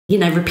you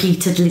know,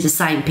 repeatedly the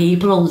same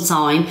people all the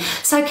time.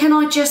 So can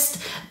I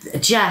just, do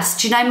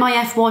you know my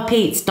FYP?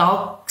 It's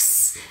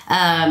dogs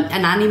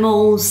and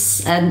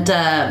animals, and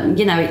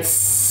you know,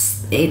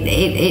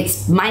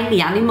 it's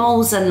mainly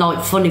animals and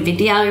like funny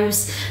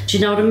videos. Do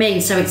you know what I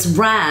mean? So it's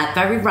rare,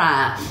 very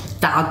rare,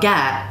 that I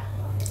get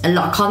a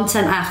lot of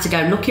content. I have to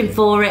go looking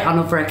for it on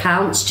other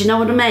accounts. Do you know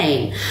what I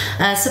mean?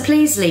 So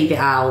please leave it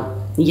out.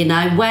 You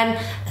know, when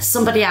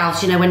somebody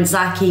else, you know, when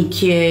Zach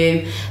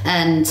EQ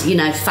and, you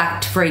know,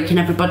 Fact Freak and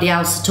everybody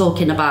else are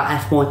talking about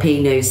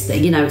FYP news,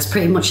 you know, it's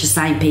pretty much the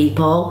same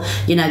people.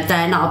 You know,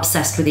 they're not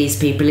obsessed with these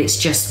people. It's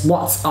just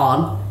what's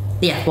on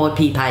the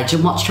FYP page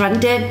and what's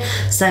trending.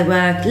 So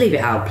leave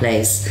it out,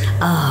 please.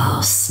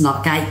 Oh,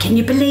 Snotgate, can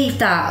you believe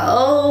that?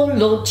 Oh,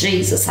 Lord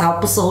Jesus,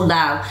 help us all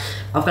now.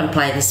 I've got to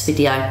play this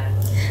video.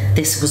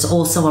 This was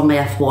also on my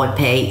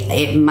FYP.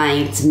 It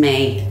made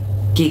me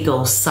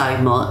giggle so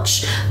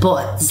much,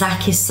 but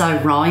Zach is so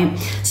right.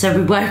 So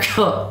we woke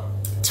up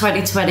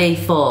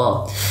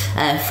 2024,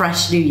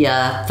 fresh new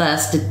year,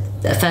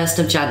 1st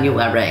of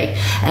January,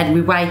 and we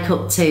wake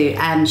up to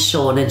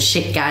Sean and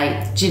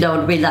Shitgate. Do you know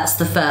what I mean? That's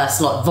the first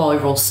like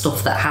viral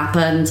stuff that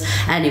happened.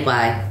 Anyway,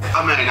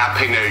 I mean,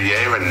 Happy New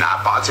Year and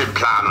that, but I did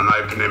plan on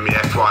opening my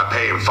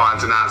FYP and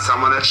finding out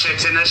someone had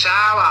shit in the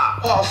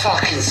shower. What a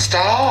fucking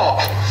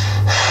start.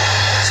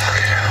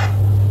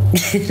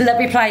 let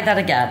me play that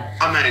again.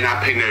 I mean,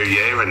 Happy New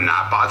Year and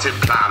that, but I did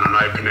plan on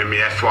opening my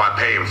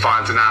FYP and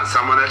finding out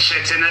someone had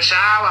shit in the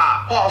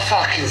shower. What a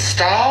fucking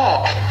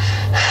start.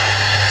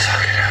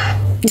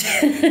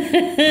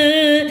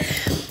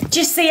 Do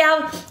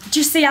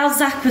you see how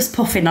Zach was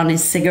puffing on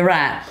his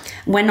cigarette?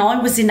 When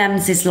I was in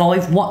Ems's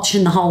live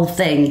watching the whole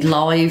thing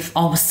live,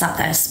 I was sat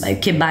there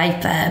smoking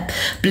Mayfair,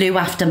 blue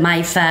after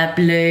Mayfair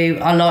blue.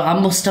 I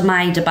must have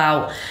made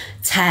about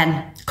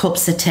 10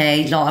 cups of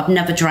tea. Like, I've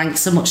never drank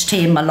so much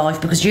tea in my life,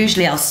 because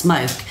usually I'll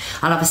smoke,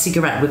 I'll have a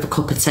cigarette with a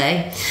cup of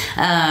tea,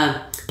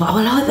 but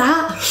I like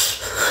that.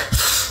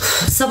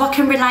 So I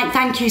can relate.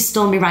 Thank you,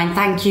 Stormy Rain.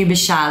 Thank you,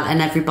 Michelle,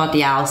 and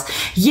everybody else.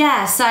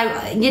 Yeah, so,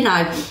 you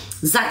know,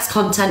 Zach's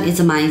content is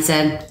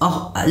amazing.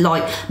 Oh,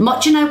 like,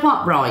 do you know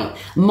what, right?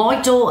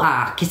 My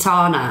daughter,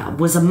 Kitana,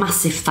 was a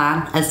massive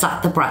fan of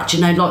Zach the Brat.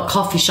 You know, like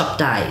coffee shop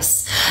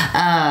days.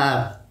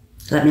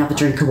 Let me have a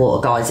drink of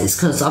water, guys. It's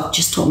because I've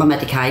just took my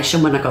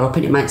medication when I got up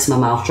and it makes my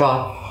mouth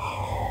dry.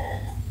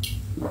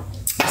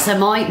 So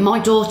my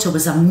daughter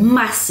was a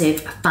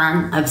massive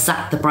fan of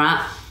Zach the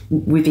Brat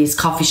with his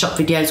coffee shop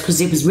videos, because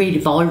he was really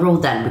viral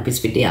then with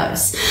his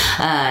videos.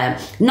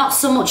 Not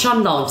so much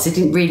on lives. He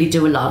didn't really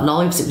do a lot of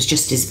lives. It was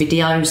just his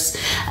videos.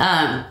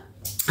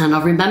 And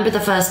I remember the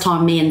first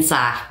time me and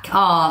Zach,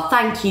 oh,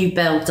 thank you,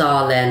 Bill,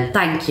 darling,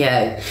 thank you.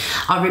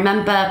 I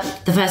remember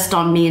the first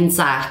time me and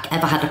Zach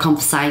ever had a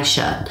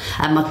conversation,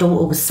 and my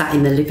daughter was sat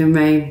in the living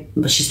room,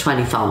 but she's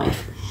 25.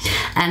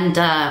 And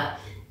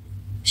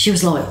she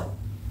was like,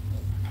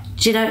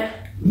 do you know,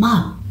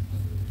 Mum?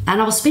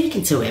 And I was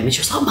speaking to him, and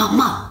she was like,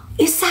 Mum,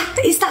 is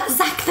that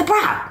Zach the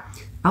Brat?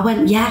 I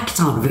went, yeah,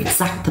 Katana, it's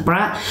Zach the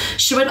Brat.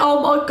 She went,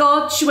 oh my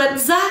God. She went,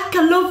 Zach,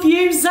 I love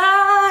you,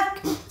 Zach.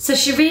 So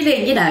she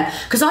really, you know,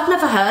 because I'd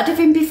never heard of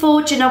him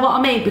before, do you know what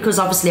I mean? Because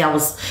obviously I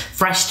was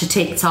fresh to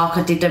TikTok.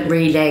 I didn't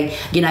really,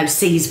 you know,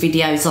 see his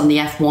videos on the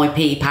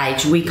FYP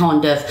page. We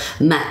kind of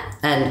met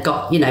and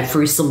got, you know,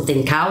 through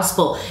something else.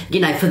 But, you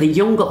know, for the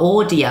younger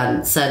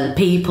audience and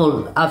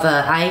people of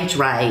her age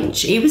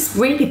range, he was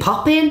really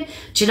popping.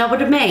 Do you know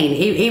what I mean?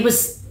 He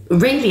was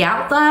really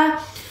out there.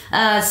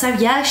 So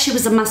yeah, she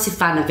was a massive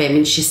fan of him,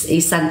 and he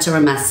sent her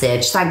a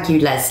message. Thank you,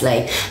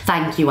 Leslie.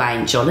 Thank you,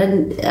 Angel.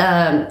 And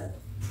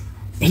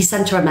he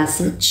sent her a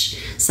message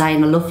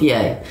saying, I love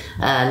you.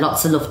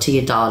 Lots of love to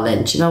you,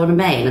 darling. Do you know what I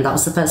mean? And that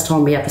was the first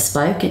time we ever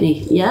spoke. And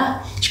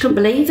she couldn't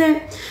believe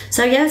it.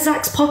 So yeah,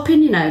 Zach's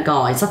popping, you know,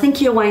 guys. I think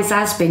he always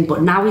has been,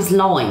 but now his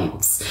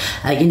lives,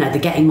 you know, they're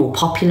getting more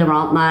popular,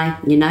 aren't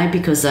they? You know,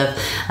 because of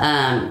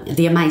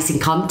the amazing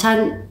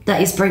content that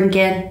he's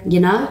bringing,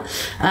 you know.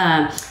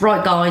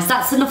 Right, guys,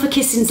 that's enough of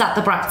kissing Zach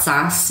the Brat's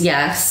ass,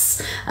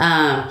 yes.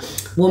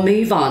 We'll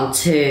move on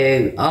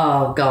to,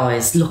 oh,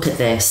 guys, look at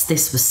this.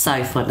 This was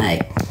so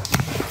funny.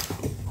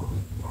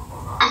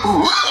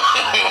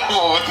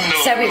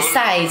 So it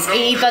says,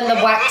 even the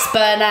wax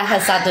burner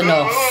has had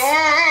enough.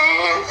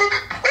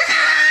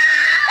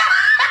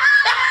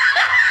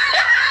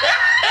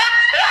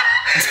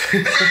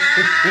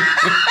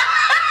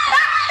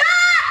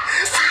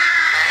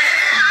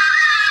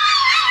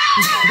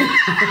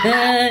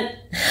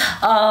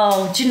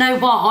 Oh, do you know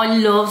what? I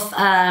love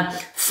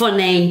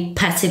funny,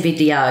 petty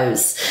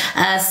videos.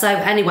 So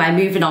anyway,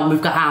 moving on,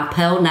 we've got our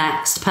Pearl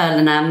next, Pearl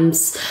and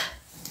Ems.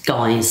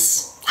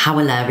 Guys, how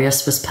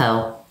hilarious was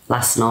Pearl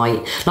last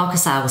night? Like I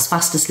say, I was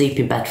fast asleep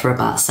in bed for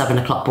about 7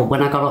 o'clock, but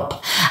when I got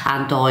up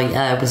and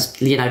I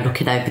was, you know,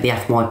 looking over the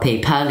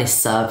FYP, Pearl is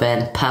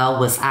serving. Pearl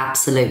was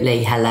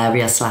absolutely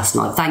hilarious last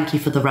night. Thank you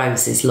for the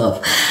roses,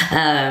 love.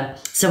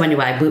 So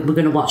anyway, we're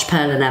going to watch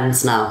Pearl and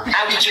Ems now.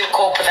 How did you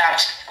cope with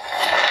that?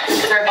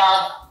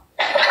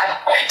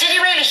 Did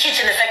you really shit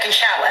in the second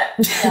shower?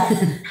 Yeah.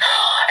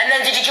 And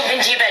then did you jump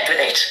into your bed with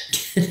it?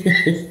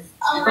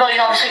 Well, you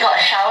obviously got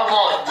a shower,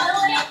 but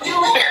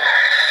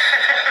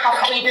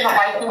probably he didn't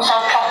wipe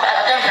himself properly.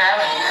 I don't know.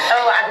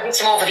 Oh, I hit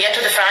him over the edge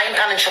with a frying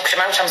pan and chucked him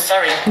out. I'm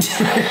sorry.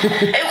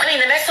 Who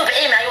cleaned the mess up?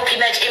 Him. I hope he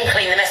made him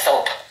clean the mess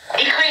up.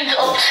 He cleaned it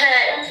up to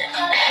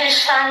his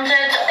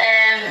standard.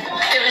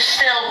 There was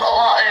still a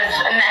lot of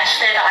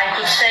mess there that I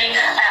could see.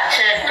 I had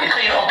to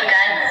clean it up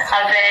again.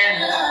 I've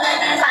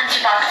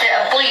anti-backed it,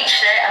 I've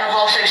bleached it, and I've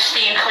also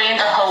steam cleaned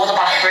the whole of the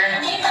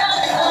bathroom.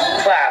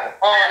 Wow.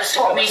 Oh, I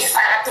put my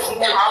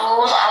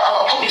towels.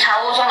 I put my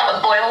towels on at a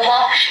boil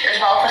wash as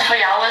well for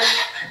 3 hours.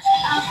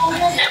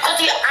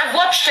 Because I've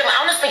watched him,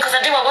 honestly, because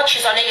I watch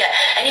his on here,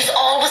 and he's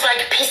always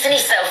like pissing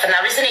himself and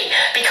that, isn't he?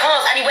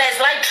 And he wears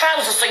light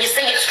trousers, so you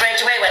see it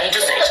straight away when he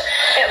does it.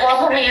 It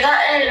wasn't me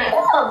that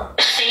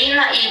scene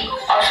that he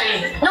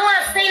obviously. No,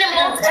 I've seen him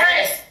all the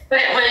time. But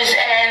it was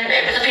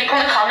the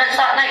people in the comments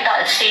that night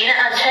that had seen it,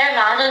 and I turned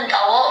around and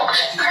I looked.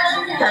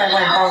 And I was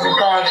like, oh my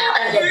god.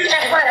 And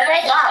that's what I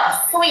read.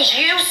 So he's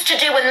used to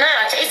doing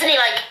that, isn't he?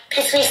 Like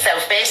pissing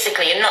himself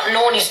basically and not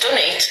knowing he's done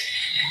it.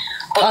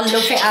 But I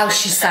love it how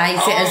she says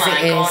it as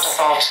it is. Oh my god, I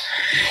thought,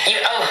 you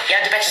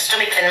had a better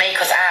stomach than me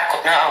because I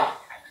couldn't know.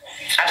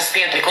 I just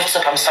spewed my guts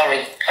up, I'm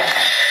sorry.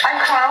 I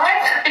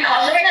cried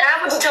because of it.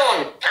 I would have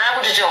done.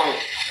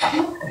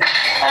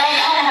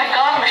 Oh my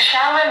god, my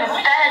shower, my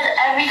bed,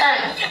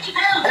 everything.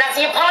 And has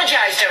he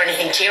apologised or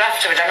anything to you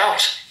afterward or not?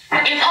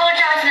 He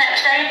apologised the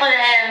next day, but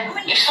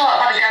he sort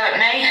of had a go at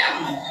me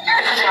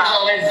because I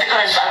told him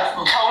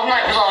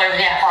it was all over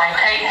the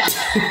FYP.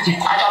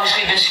 I'd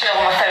obviously been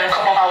spilling my phone a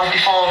couple of hours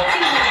before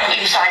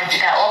he decided to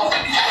get up.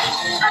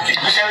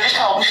 So I just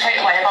told him straight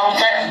away about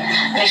it,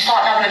 and he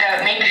started having a go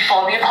at me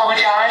before he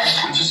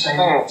apologised.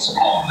 No,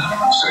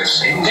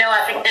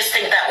 I just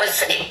think that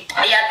was, he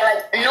had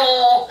like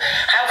no,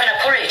 how can I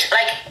put it,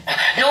 like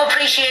no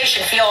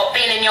appreciation for your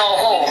being in your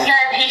home.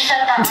 Yeah, he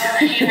said that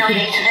I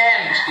humiliated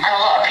him, and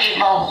a lot of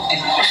people,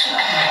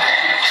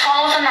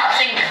 trolls and that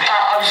think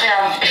that obviously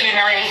I've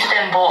humiliated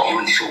him, but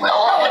a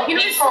lot of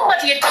people.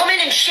 Somebody had come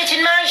in and shit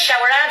in my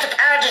shower, I'd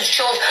have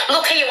shown,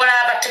 look here what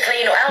I've had to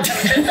clean up, I'll have to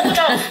put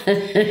off.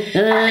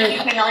 I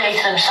think he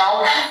humiliated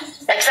himself.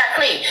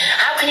 Exactly.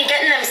 How can you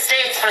get in them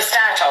states for a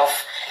start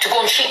off to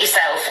go and shit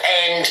yourself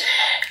and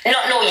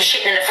not know you're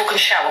shitting in a fucking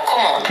shower? Come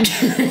on.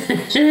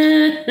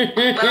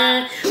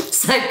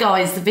 So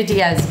guys, the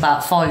video's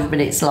about 5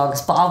 minutes long,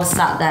 but I was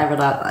sat there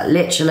and I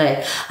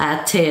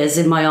had tears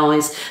in my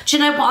eyes. Do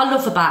you know what I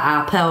love about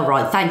our Pearl,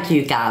 right? Thank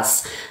you,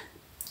 Gaz.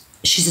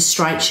 She's a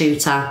straight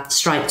shooter,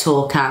 straight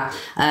talker.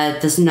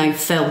 There's no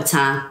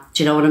filter.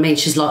 Do you know what I mean?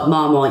 She's like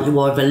Marmite, you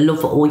either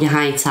love her or you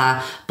hate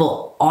her.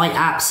 But I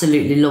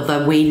absolutely love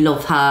her. We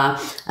love her.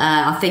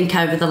 I think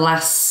over the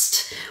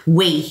last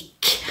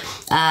week,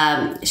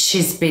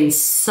 she's been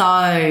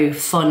so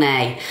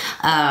funny.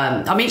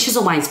 I mean, she's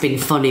always been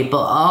funny,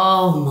 but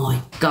oh my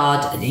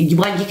God.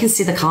 Well, you can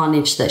see the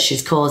carnage that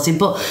she's causing,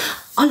 but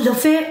I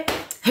love it.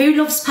 Who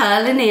loves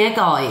Pearl in here,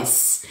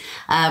 guys?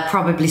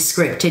 Probably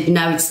scripted.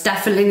 No, it's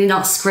definitely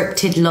not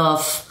scripted,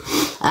 love.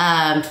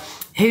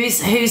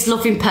 Who's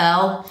loving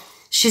Pearl?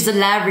 She's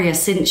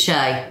hilarious, isn't she?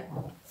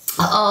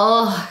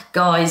 Oh,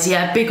 guys,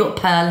 yeah, big up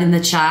Pearl in the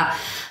chat.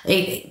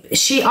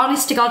 She,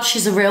 honest to God,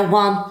 she's a real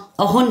one.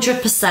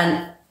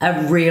 100%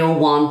 a real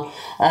one.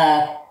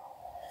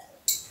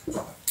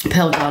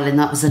 Pearl, darling,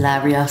 that was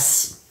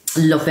hilarious.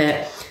 Love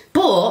it.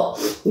 But,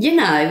 you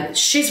know,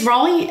 she's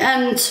right,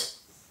 and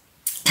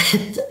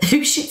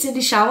who shits in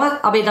the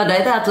shower? I mean, I know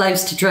they had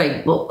loads to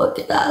drink, but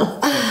you know,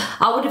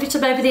 I would have hit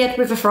them over the head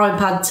with a frying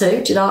pan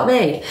too, do you know what I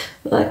mean?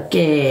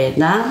 Okay,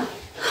 nah.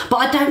 But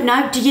I don't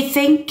know, do you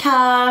think,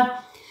 like,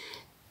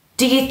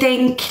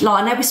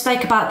 I know we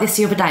spoke about this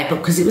the other day, but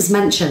because it was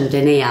mentioned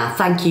in here,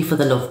 thank you for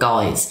the love,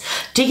 guys.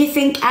 Do you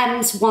think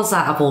Ems was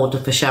out of order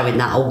for showing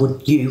that, or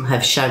would you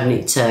have shown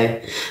it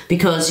too?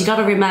 Because you got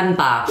to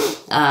remember,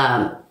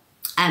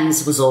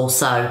 Ems was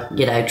also,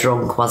 you know,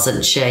 drunk,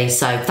 wasn't she?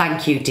 So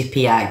thank you,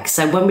 Dippy Egg.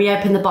 So when we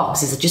open the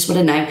boxes, I just want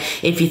to know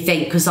if you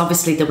think, because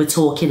obviously they were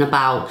talking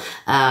about,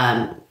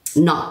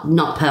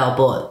 not Pearl,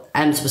 but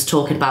Ems was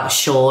talking about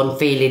Sean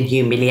feeling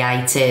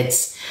humiliated.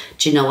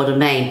 Do you know what I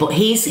mean? But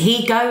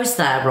he goes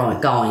there, right,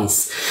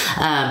 guys?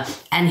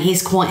 And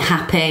he's quite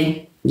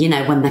happy, you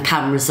know, when the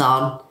camera's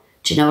on.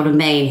 Do you know what I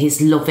mean? He's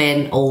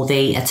loving all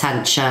the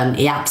attention.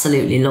 He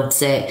absolutely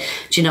loves it.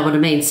 Do you know what I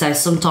mean? So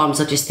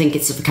sometimes I just think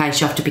it's a case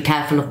you have to be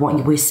careful of what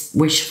you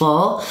wish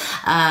for.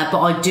 But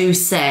I do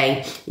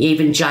say,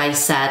 even Jay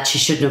said she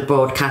shouldn't have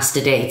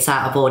broadcasted it. It's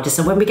out of order.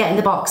 So when we get in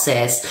the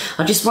boxes,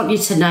 I just want you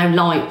to know,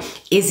 like,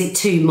 is it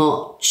too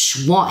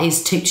much? What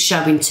is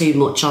showing too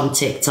much on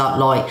TikTok?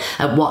 Like,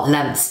 at what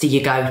lengths do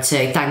you go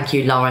to? Thank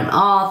you, Lauren.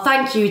 Oh,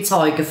 thank you,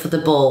 Tiger, for the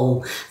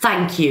ball.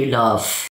 Thank you, love.